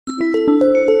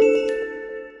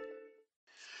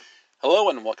Hello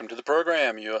and welcome to the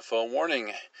program, UFO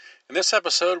Warning. In this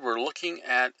episode, we're looking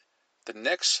at the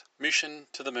next mission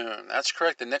to the moon. That's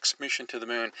correct, the next mission to the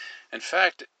moon. In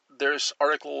fact, this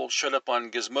article showed up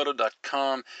on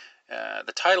Gizmodo.com.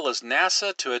 The title is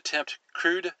NASA to attempt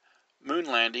crewed moon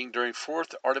landing during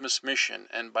fourth Artemis mission.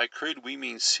 And by crewed, we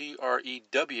mean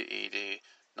C-R-E-W-E-D.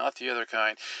 Not the other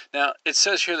kind. Now, it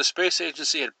says here the space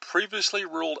agency had previously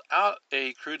ruled out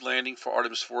a crewed landing for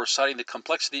Artemis 4, citing the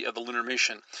complexity of the lunar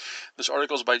mission. This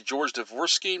article is by George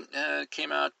Dvorsky, and it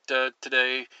came out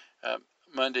today,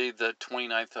 Monday, the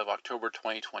 29th of October,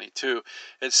 2022.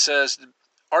 It says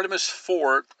Artemis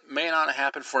 4 may not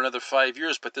happen for another 5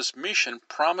 years, but this mission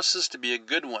promises to be a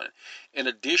good one. In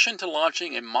addition to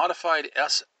launching a modified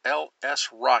SLS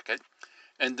rocket,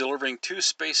 and delivering 2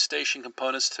 space station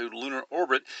components to lunar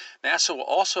orbit, NASA will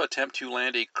also attempt to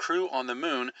land a crew on the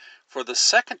moon for the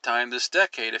second time this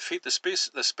decade, a feat the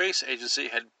space agency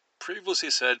had previously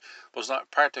said was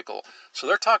not practical. So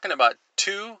they're talking about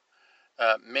 2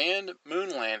 manned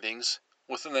moon landings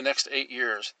within the next 8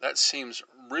 years. That seems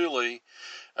really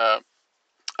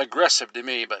aggressive to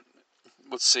me, but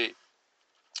let's see.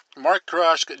 Mark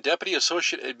Karash, Deputy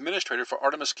Associate Administrator for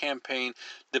Artemis Campaign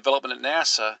Development at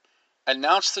NASA,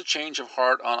 announced the change of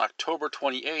heart on October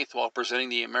 28th while presenting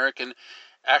the American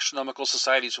Astronomical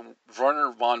Society's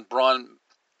Wernher von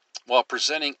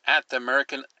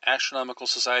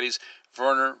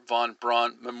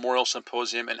Braun Memorial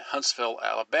Symposium in Huntsville,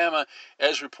 Alabama,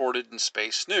 as reported in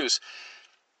Space News.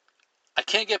 I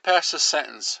can't get past this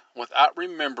sentence without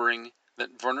remembering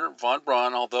that Wernher von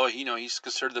Braun, although he's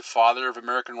considered the father of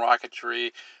American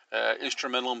rocketry,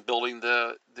 instrumental in building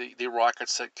the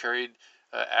rockets that carried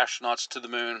astronauts to the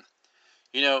moon.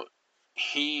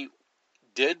 He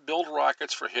did build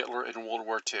rockets for Hitler in World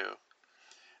War II.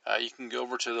 You can go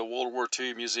over to the World War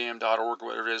II Museum.org,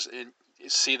 whatever it is, and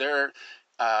see there,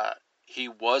 he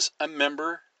was a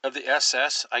member of the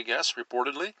SS, I guess,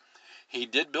 reportedly. He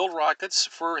did build rockets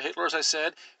for Hitler, as I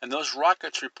said, and those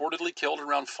rockets reportedly killed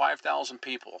around 5,000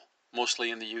 people,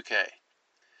 mostly in the UK.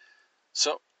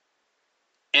 So,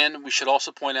 and we should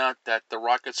also point out that the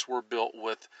rockets were built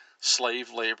with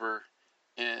slave labor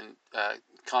in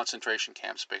concentration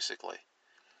camps, basically.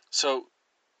 So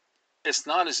it's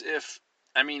not as if,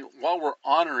 while we're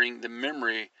honoring the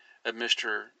memory of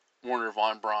Mr. Wernher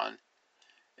von Braun,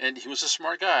 and he was a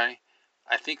smart guy,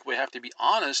 I think we have to be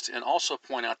honest and also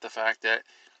point out the fact that,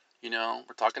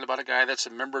 we're talking about a guy that's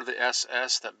a member of the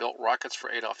SS that built rockets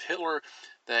for Adolf Hitler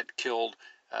that killed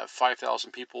 5,000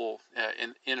 people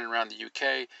in and around the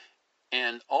UK,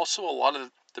 and also a lot of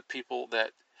the people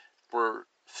that were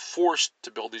forced to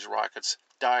build these rockets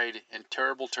died in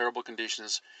terrible, terrible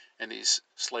conditions in these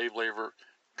slave labor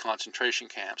concentration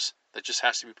camps. That just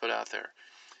has to be put out there.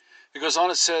 It goes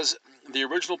on, it says, the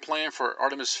original plan for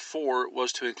Artemis 4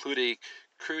 was to include a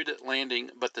crewed landing,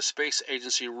 but the space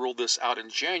agency ruled this out in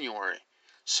January.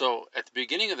 So at the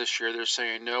beginning of this year, they're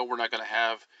saying, no, we're not going to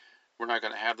have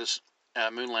this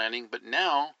moon landing. But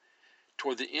now,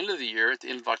 toward the end of the year, at the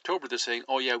end of October, they're saying,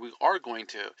 oh yeah, we are going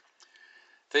to.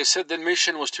 They said the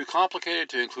mission was too complicated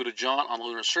to include a jaunt on the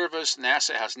lunar surface.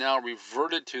 NASA has now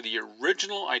reverted to the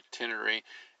original itinerary,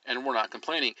 and we're not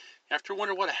complaining. You have to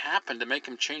wonder what happened to make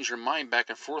them change their mind back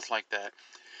and forth like that.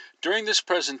 During his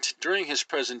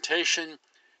presentation,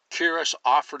 Karash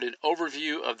offered an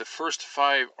overview of the first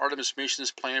 5 Artemis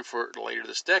missions planned for later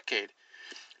this decade.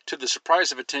 To the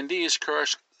surprise of attendees,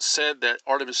 Karash said that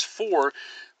Artemis 4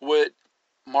 would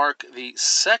mark the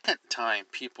second time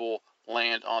people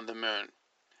land on the moon.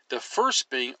 The first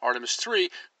being Artemis 3,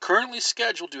 currently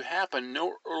scheduled to happen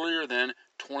no earlier than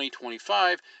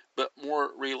 2025, but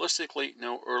more realistically,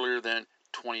 no earlier than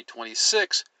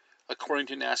 2026, according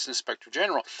to NASA Inspector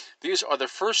General. These are the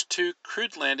first 2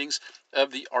 crewed landings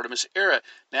of the Artemis era.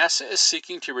 NASA is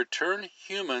seeking to return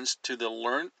humans to the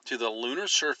lunar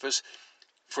surface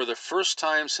for the first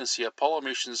time since the Apollo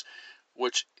missions,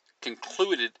 which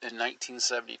concluded in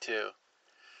 1972.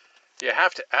 You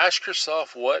have to ask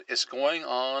yourself what is going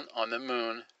on the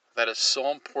moon that is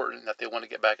so important that they want to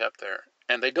get back up there.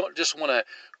 And they don't just want to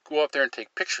go up there and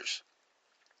take pictures.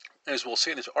 As we'll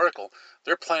see in this article,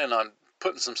 they're planning on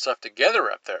putting some stuff together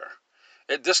up there.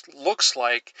 It just looks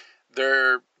like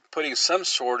they're putting some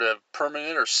sort of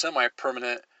permanent or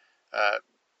semi-permanent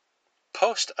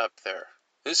post up there.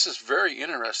 This is very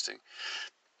interesting.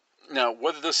 Now,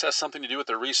 whether this has something to do with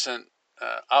the recent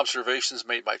observations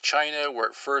made by China, where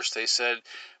at first they said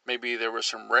maybe there was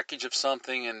some wreckage of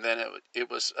something and then it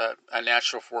was a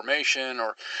natural formation,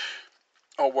 or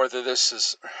whether this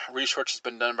is research has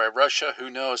been done by Russia, who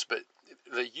knows. But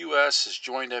the U.S. has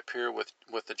joined up here with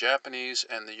the Japanese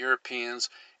and the Europeans,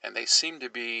 and they seem to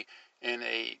be in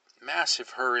a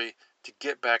massive hurry to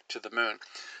get back to the moon.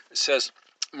 It says,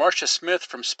 Marcia Smith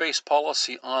from Space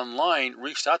Policy Online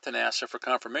reached out to NASA for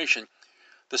confirmation.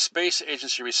 The space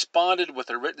agency responded with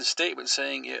a written statement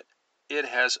saying it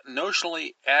has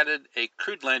notionally added a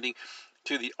crewed landing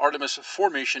to the Artemis 4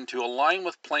 mission to align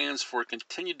with plans for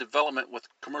continued development with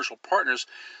commercial partners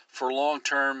for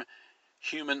long-term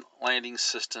human landing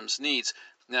systems needs.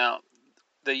 Now,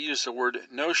 they use the word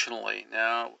notionally.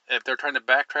 Now, if they're trying to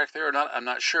backtrack there or not, I'm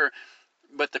not sure.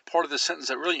 But the part of the sentence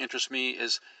that really interests me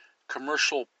is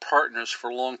commercial partners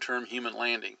for long-term human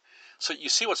landing. So you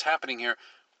see what's happening here.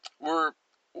 We're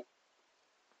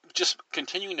just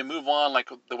continuing to move on like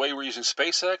the way we're using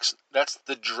SpaceX. That's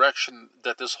the direction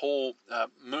that this whole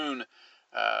moon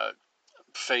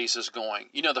phase is going.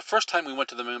 You know, the first time we went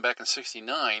to the moon back in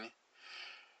 '69,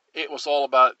 it was all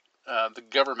about the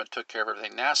government took care of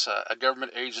everything. NASA, a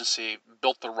government agency,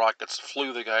 built the rockets,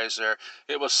 flew the guys there.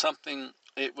 It was something,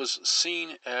 it was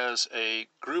seen as a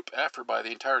group effort by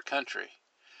the entire country.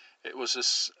 It was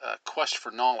this quest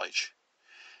for knowledge.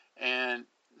 And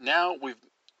now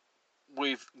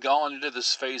we've gone into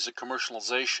this phase of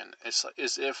commercialization. It's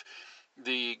as if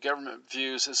the government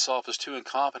views itself as too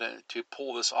incompetent to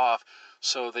pull this off,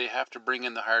 so they have to bring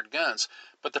in the hired guns.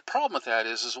 But the problem with that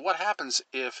is what happens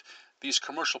if these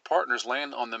commercial partners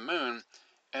land on the moon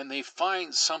and they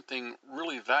find something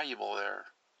really valuable there,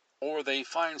 or they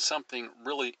find something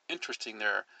really interesting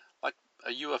there, like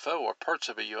a UFO or parts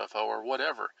of a UFO or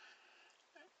whatever?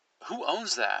 Who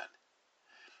owns that?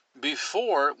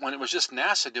 Before, when it was just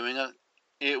NASA doing it,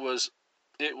 it was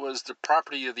the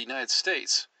property of the United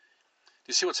States. Do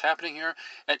you see what's happening here?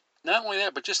 And not only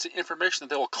that, but just the information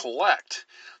that they will collect.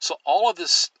 So all of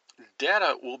this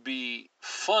data will be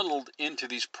funneled into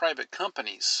these private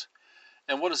companies.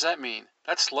 And what does that mean?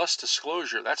 That's less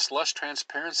disclosure. That's less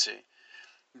transparency.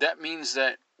 That means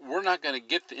that we're not going to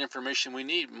get the information we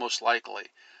need, most likely.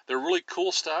 The really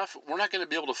cool stuff, we're not going to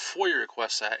be able to FOIA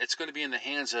request that. It's going to be in the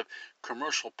hands of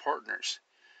commercial partners.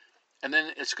 And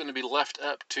then it's going to be left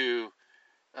up to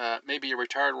maybe a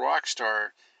retired rock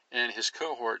star and his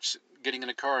cohorts getting in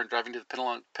a car and driving to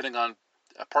the Pentagon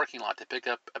parking lot to pick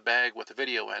up a bag with a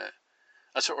video in it.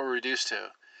 That's what we're reduced to.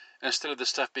 And instead of this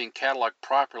stuff being cataloged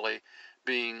properly,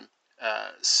 being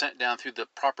sent down through the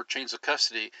proper chains of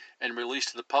custody and released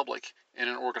to the public in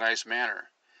an organized manner.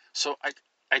 So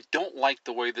I don't like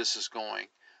the way this is going,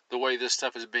 the way this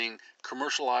stuff is being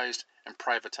commercialized and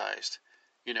privatized.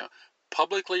 You know,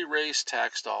 publicly raised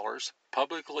tax dollars,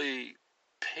 publicly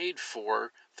paid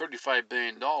for $35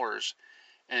 billion,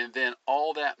 and then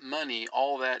all that money,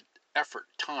 all that effort,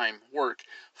 time, work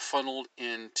funneled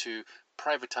into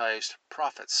privatized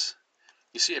profits.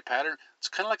 You see a pattern? It's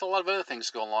kind of like a lot of other things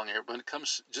go along here when it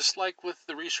comes, just like with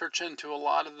the research into a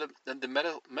lot of the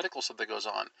medical stuff that goes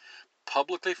on.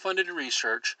 Publicly funded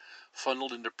research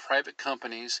funneled into private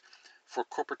companies for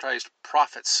corporatized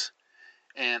profits.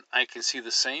 And I can see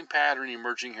the same pattern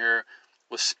emerging here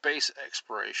with space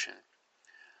exploration.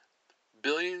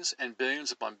 Billions and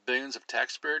billions upon billions of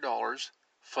taxpayer dollars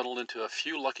funneled into a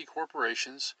few lucky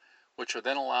corporations, which are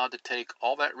then allowed to take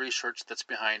all that research that's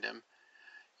behind them,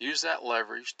 use that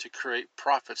leverage to create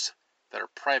profits that are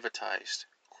privatized,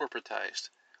 corporatized,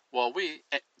 while we,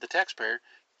 the taxpayer,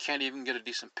 can't even get a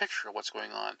decent picture of what's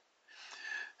going on.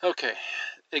 Okay,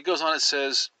 it goes on, it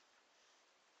says,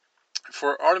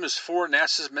 for Artemis 4,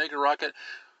 NASA's mega rocket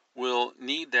will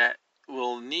need that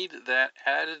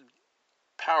added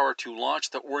power to launch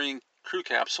the Orion crew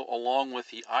capsule along with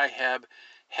the IHAB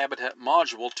habitat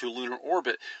module to lunar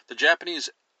orbit. The Japanese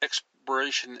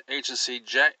exploration agency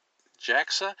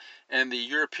JAXA and the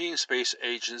European Space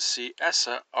Agency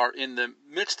ESA are in the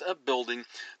midst of building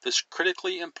this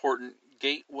critically important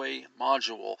gateway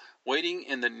module, waiting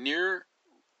in the near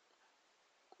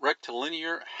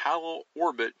rectilinear halo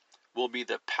orbit will be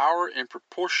the power and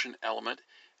propulsion element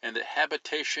and the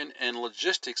habitation and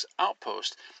logistics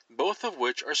outpost, both of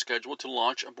which are scheduled to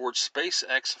launch aboard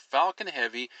SpaceX Falcon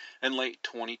Heavy in late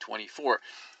 2024.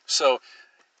 So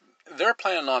they're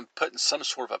planning on putting some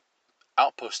sort of a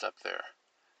outpost up there.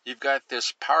 You've got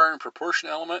this power and propulsion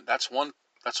element, that's one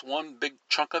big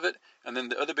chunk of it, and then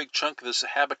the other big chunk of this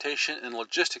habitation and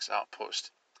logistics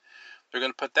outpost. They're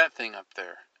going to put that thing up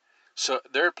there. So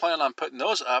they're planning on putting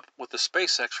those up with the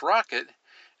SpaceX rocket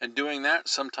and doing that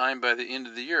sometime by the end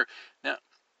of the year. Now,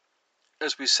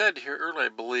 as we said here earlier, I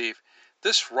believe,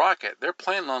 this rocket, they're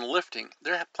planning on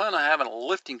having a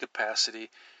lifting capacity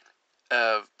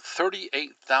of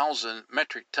 38,000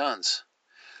 metric tons.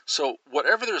 So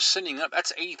whatever they're sending up,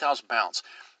 that's 80,000 pounds.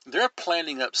 They're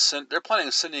planning on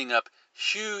sending up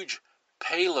huge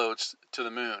payloads to the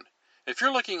moon. If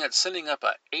you're looking at sending up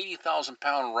a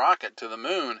 80,000-pound rocket to the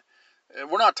moon,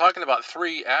 we're not talking about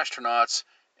 3 astronauts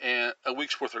and a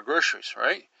week's worth of groceries,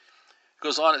 right? It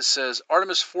goes on, it says,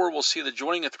 Artemis 4 will see the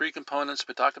joining of 3 components.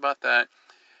 We talked about that.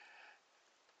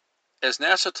 As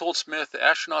NASA told Smith, the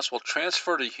astronauts will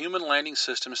transfer to human landing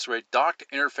systems through a docked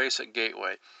interface at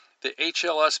Gateway. The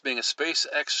HLS being a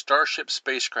SpaceX Starship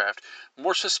spacecraft.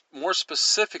 More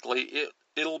specifically,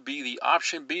 it'll be the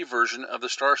Option B version of the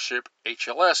Starship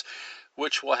HLS,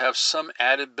 which will have some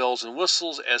added bells and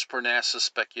whistles as per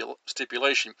NASA's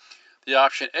stipulation. The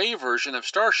Option A version of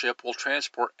Starship will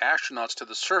transport astronauts to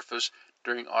the surface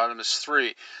during Artemis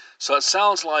 3. So it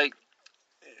sounds like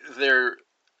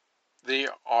they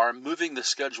are moving the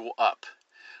schedule up.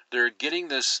 They're getting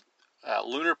this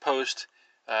lunar post.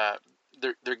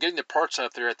 They're getting the parts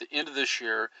out there at the end of this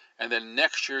year, and then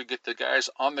next year get the guys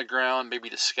on the ground, maybe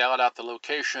to scout out the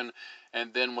location,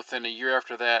 and then within a year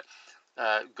after that,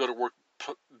 go to work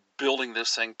building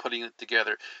this thing, putting it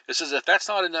together. It says if that's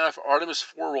not enough, Artemis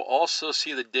 4 will also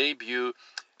see the debut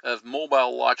of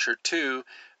Mobile Launcher 2,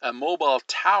 a mobile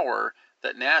tower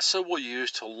that NASA will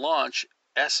use to launch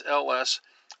SLS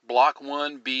Block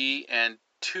 1B and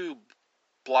 2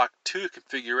 Block 2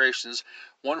 configurations,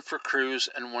 one for cruise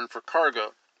and one for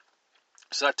cargo.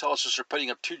 So that tells us they're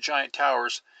putting up 2 giant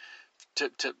towers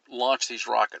to launch these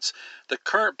rockets. The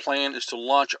current plan is to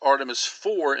launch Artemis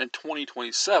 4 in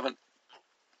 2027,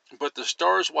 but the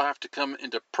stars will have to come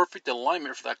into perfect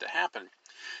alignment for that to happen.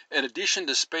 In addition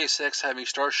to SpaceX having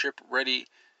Starship-ready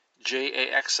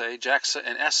JAXA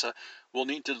and ESA will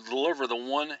need to deliver the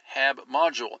 1HAB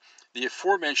module. The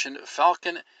aforementioned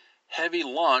Falcon Heavy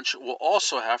launch will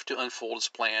also have to unfold its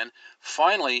plan.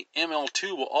 Finally,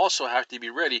 ML2 will also have to be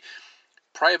ready.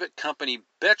 Private company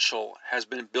Bechtel has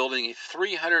been building a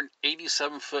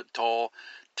 387-foot tall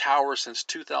tower since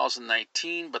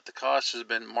 2019, but the cost has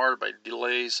been marred by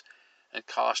delays and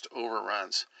cost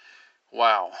overruns.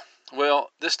 Wow.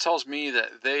 Well, this tells me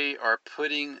that they are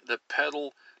putting the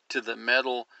pedal to the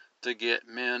metal to get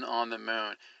men on the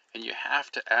moon. And you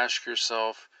have to ask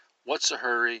yourself, what's the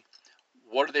hurry?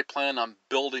 What are they planning on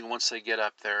building once they get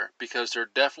up there? Because they're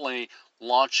definitely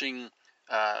launching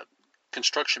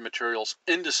construction materials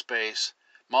into space,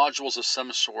 modules of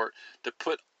some sort, to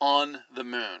put on the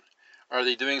moon. Are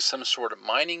they doing some sort of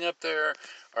mining up there?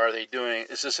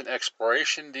 Is this an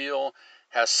exploration deal?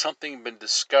 Has something been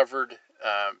discovered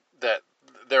that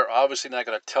they're obviously not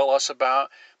going to tell us about,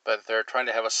 but they're trying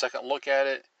to have a second look at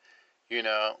it?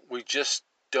 We just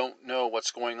don't know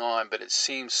what's going on, but it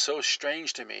seems so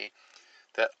strange to me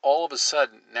that all of a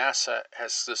sudden NASA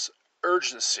has this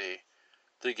urgency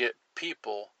to get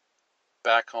people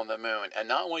back on the moon, and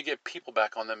not only get people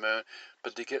back on the moon,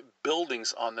 but to get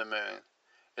buildings on the moon.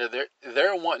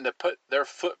 They're wanting to put their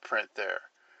footprint there.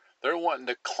 They're wanting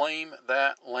to claim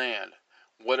that land.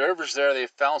 Whatever's there, they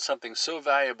found something so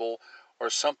valuable or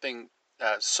something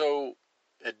so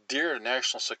dear to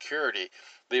national security.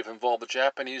 They've involved the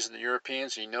Japanese and the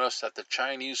Europeans, and you notice that the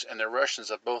Chinese and the Russians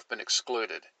have both been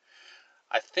excluded.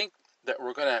 I think that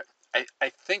I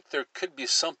think there could be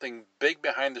something big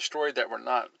behind the story that we're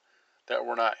not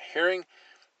hearing,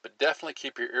 but definitely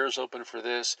keep your ears open for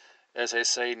this. As I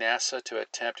say, NASA to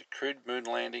attempt crewed moon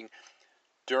landing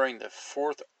during the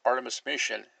 4th Artemis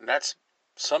mission, and that's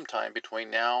sometime between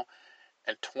now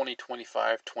and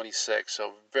 2025-26.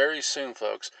 So very soon,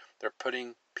 folks, they're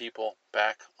putting people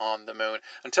back on the moon.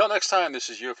 Until next time, this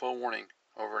is UFO Warning,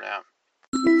 over and out.